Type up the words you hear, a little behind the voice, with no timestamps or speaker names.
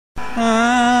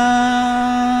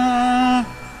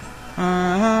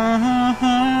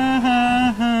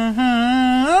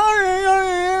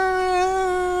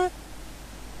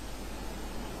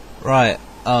Right,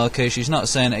 okay, she's not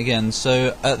saying it again.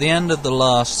 So, at the end of the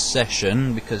last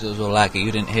session, because it was all laggy,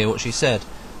 you didn't hear what she said.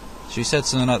 She said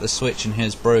something like the switch in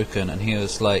here's broken, and he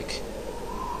was like,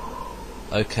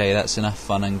 okay, that's enough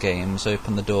fun and games,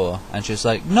 open the door. And she was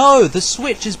like, no, the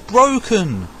switch is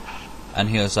broken! And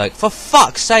he was like, for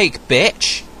fuck's sake,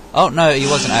 bitch! Oh, no, he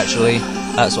wasn't actually.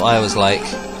 That's what I was like.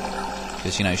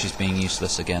 Because, you know, she's being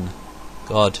useless again.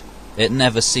 God, it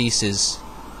never ceases.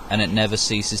 And it never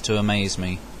ceases to amaze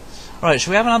me. Right,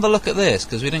 should we have another look at this?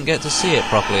 Because we didn't get to see it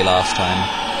properly last time.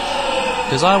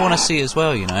 Because I want to see it as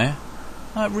well, you know.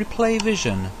 Like, replay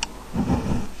vision.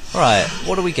 Right,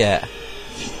 what do we get?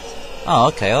 Oh,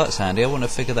 okay, well, that's handy. I wouldn't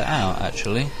have figured that out,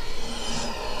 actually.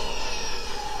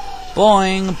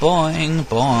 Boing, boing,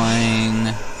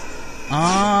 boing.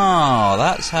 Oh,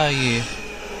 that's how you...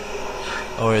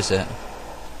 Or is it?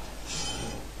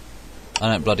 I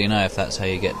don't bloody know if that's how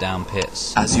you get down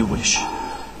pits. As you wish.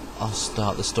 I'll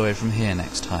start the story from here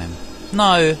next time.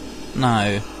 No,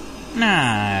 no,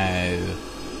 no.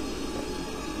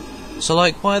 So,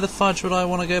 like, why the fudge would I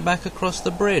want to go back across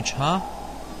the bridge, huh?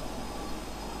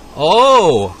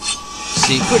 Oh!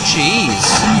 Secret cheese!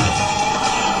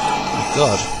 Oh,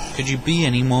 God, could you be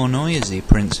any more noisy,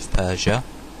 Prince of Persia?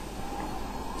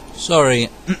 Sorry.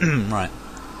 Right.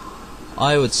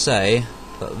 I would say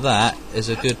that that is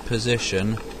a good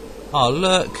position. Oh,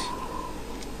 look!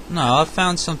 No, I've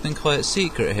found something quite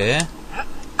secret here.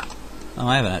 Oh,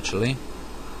 I haven't actually.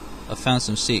 I've found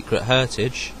some secret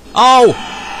heritage. Oh!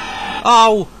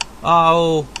 Oh!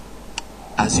 Oh!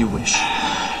 As you wish.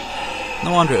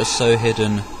 No wonder it was so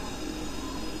hidden.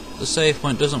 The save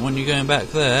point doesn't want you going back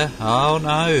there. Oh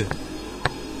no!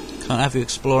 Can't have you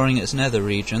exploring its nether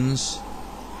regions.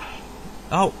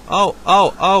 Oh! Oh!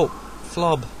 Oh! Oh!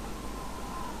 Flob.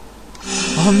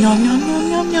 Oh, yum yum yum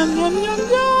yum yum yum yum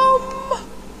yum!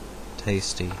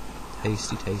 Tasty.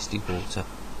 Tasty, tasty water.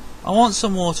 I want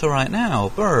some water right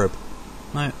now. Burb.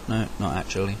 No, no, not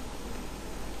actually.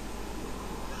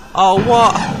 Oh,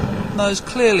 what? There's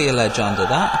clearly a ledge under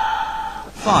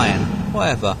that. Fine.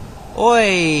 Whatever.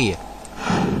 Oi!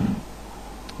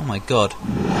 Oh my God.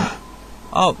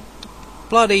 Oh,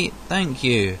 bloody thank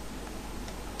you.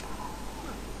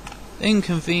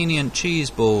 Inconvenient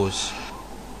cheese balls.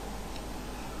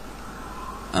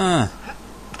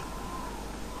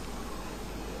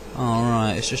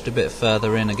 Alright, it's just a bit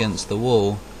further in against the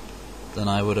wall than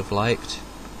I would have liked.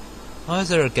 Why is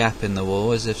there a gap in the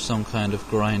wall, as if some kind of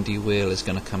grindy wheel is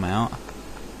going to come out?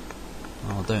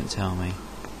 Oh, don't tell me.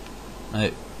 No,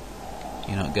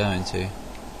 you're not going to.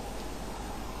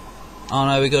 Oh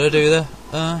no, we got to do the...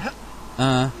 Ah!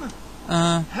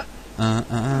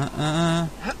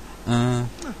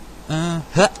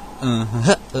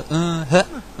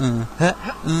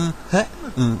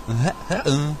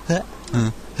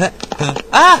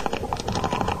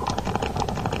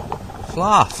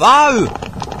 Fluff! Oh!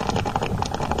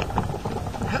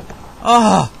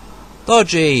 Oh!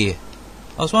 Dodgy! I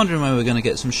was wondering when we were going to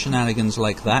get some shenanigans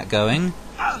like that going.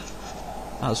 That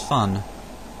was fun.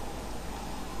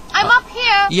 I'm up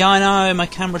here! Yeah, I know, my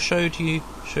camera showed me.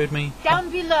 Down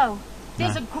below.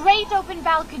 There's a great open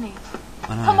balcony.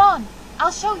 I know. Come on,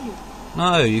 I'll show you.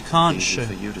 No, you can't show.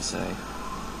 Easy for you to say.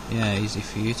 Yeah, easy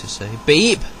for you to say.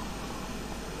 Beep!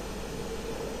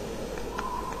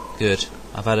 Good.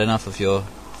 I've had enough of your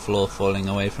floor falling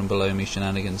away from below me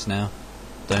shenanigans now.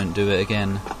 Don't do it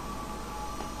again.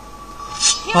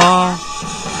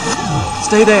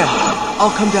 Stay there.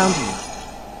 I'll come down to you.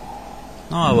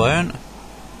 No, I won't.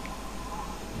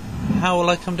 How will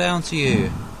I come down to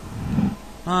you?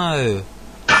 No.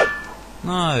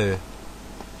 No.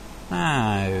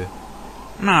 No.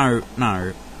 No.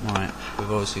 No. Right,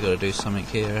 we've obviously got to do something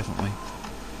here, haven't we?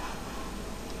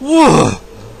 Whoa!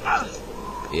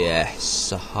 Yes,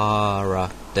 Sahara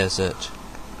Desert.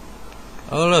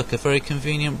 Oh look, a very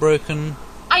convenient broken...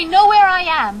 I know where I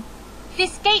am.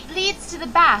 This gate leads to the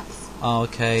baths. Oh,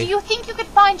 okay. Do you think you could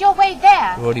find your way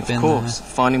there? We've already been Of course,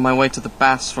 finding my way to the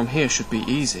baths from here should be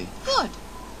easy. Good.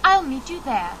 I'll meet you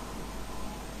there.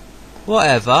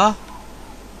 Whatever.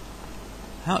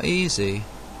 How easy.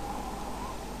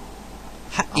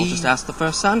 I'll just ask the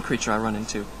first sand creature I run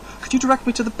into. Could you direct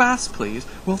me to the baths, please?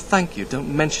 Well, thank you.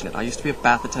 Don't mention it. I used to be a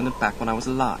bath attendant back when I was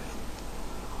alive.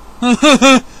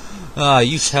 Ah,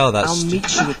 you tell that. I'll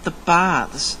meet you at the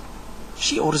baths.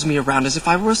 She orders me around as if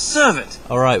I were a servant.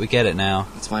 Alright, we get it now.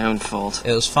 It's my own fault.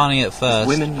 It was funny at first.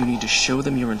 With women, you need to show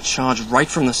them you're in charge right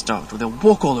from the start, or they'll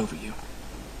walk all over you.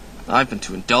 I've been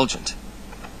too indulgent.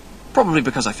 Probably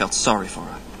because I felt sorry for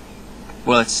her.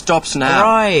 Well, it stops now.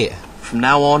 Right. From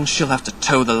now on, she'll have to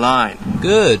toe the line.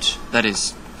 Good. That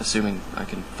is, assuming I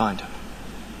can find her.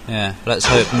 Yeah, let's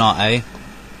hope not, eh?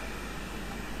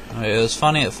 It was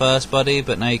funny at first, buddy,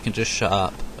 but now you can just shut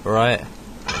up, alright?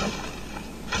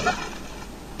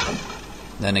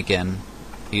 Then again,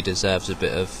 he deserves a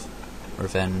bit of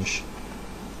revenge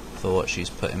for what she's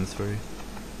put him through.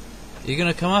 Are you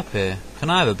gonna come up here? Can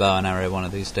I have a bow and arrow one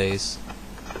of these days?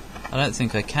 I don't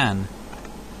think I can.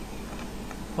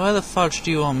 Where the fudge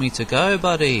do you want me to go,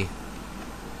 buddy?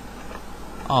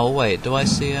 Oh, wait, do I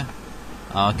see her?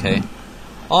 Oh, okay.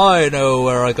 I know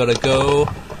where I gotta go.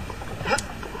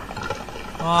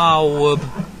 Ah, whoop.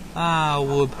 Ah,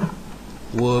 whoop.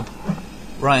 Whoop.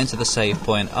 Right into the save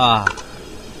point. Ah.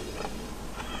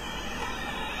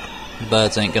 The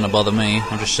birds ain't gonna bother me.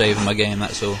 I'm just saving my game,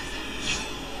 that's all.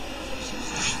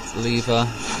 Lever.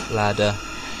 Ladder.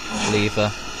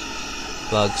 Lever.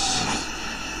 Bugs.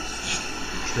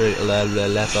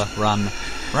 Lever. Run.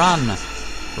 Run.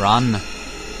 Run.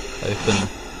 Open.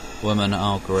 Woman.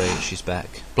 Oh, great. She's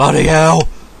back. Bloody hell!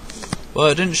 Well,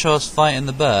 it didn't show us fighting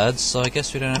the birds, so I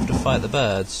guess we don't have to fight the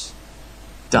birds.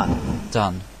 Done.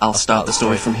 Done. I'll start the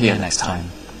story from here next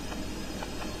time.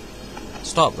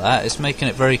 Stop that. It's making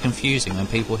it very confusing when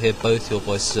people hear both your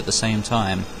voices at the same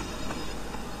time.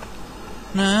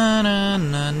 Na na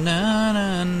na na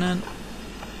na na.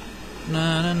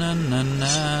 Na na na na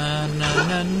na na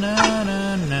na na na na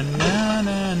na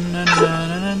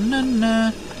na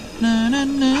na. Na na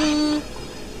na,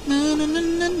 na na na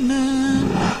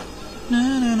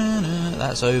na na.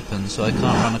 That's open, so I can't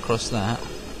run across that.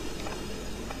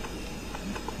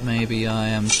 Maybe I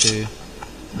am too.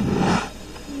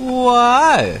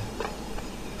 Wow!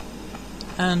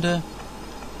 And a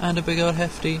big old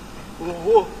hefty.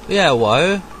 Yeah,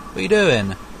 whoa. What are you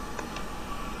doing?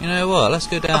 You know what? Let's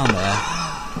go down there.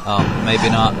 Oh, maybe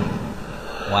not.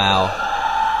 Wow.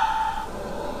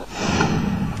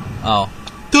 Oh.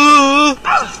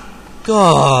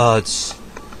 God!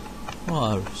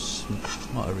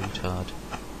 What a retard.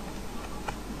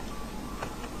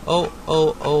 Oh.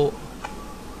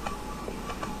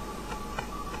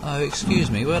 Oh,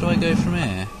 excuse me, where do I go from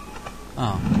here?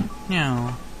 Oh.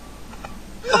 Meow.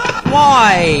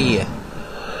 Why?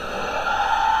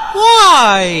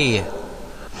 Why?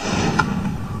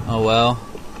 Oh well.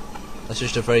 That's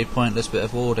just a very pointless bit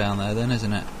of wall down there then,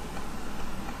 isn't it?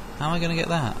 How am I going to get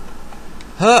that?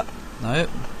 Huh! Nope.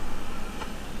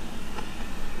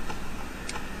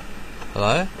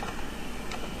 Hello?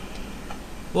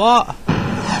 What?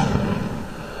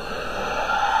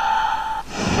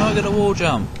 How am I going to wall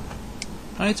jump?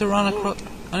 I need to run across.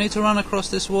 I need to run across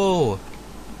this wall.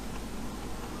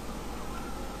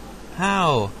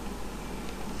 How?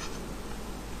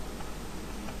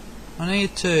 I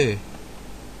need to.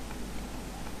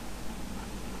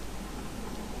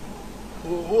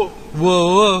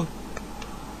 Whoa.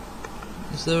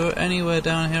 Is there anywhere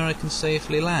down here I can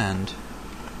safely land?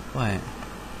 Wait.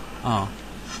 Oh.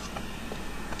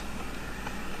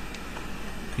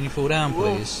 Can you fall down,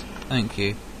 please? Thank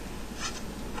you.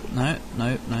 No.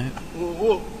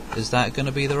 Is that going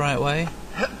to be the right way?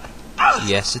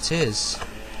 Yes, it is.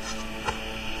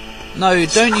 No,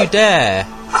 don't you dare!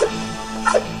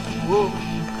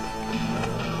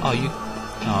 Oh, you...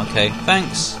 Oh, okay.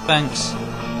 Thanks.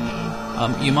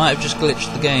 You might have just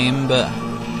glitched the game, but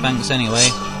thanks anyway.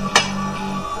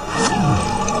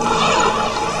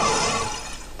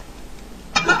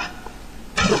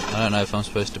 I don't know if I'm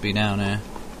supposed to be down here.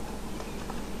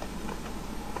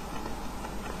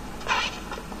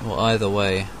 Well, either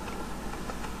way.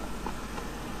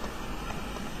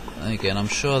 Again, I'm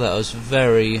sure that was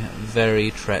very, very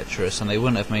treacherous, and they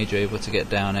wouldn't have made you able to get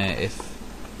down here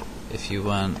if you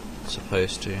weren't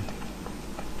supposed to.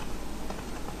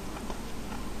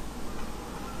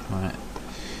 Right.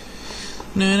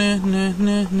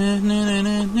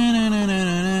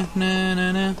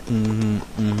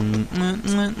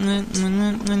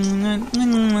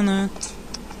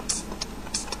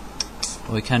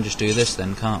 Well, we can just do this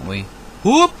then, can't we?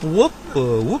 Whoop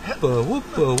whooppa whooppa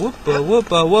whooppa whooppa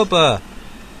whooppa whooppa.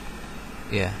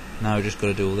 Yeah, now we just got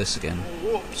to do all this again.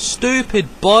 Stupid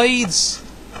boys!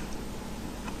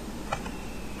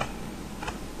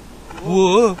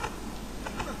 Whoa!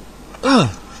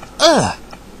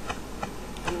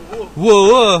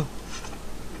 Whoa!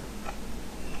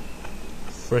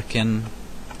 Frickin'.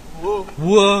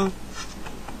 Whoa!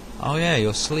 Oh yeah,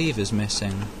 your sleeve is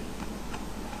missing.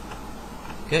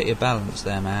 Get your balance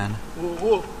there, man.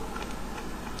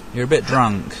 You're a bit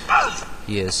drunk.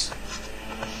 He is.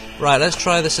 Right, let's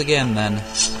try this again then.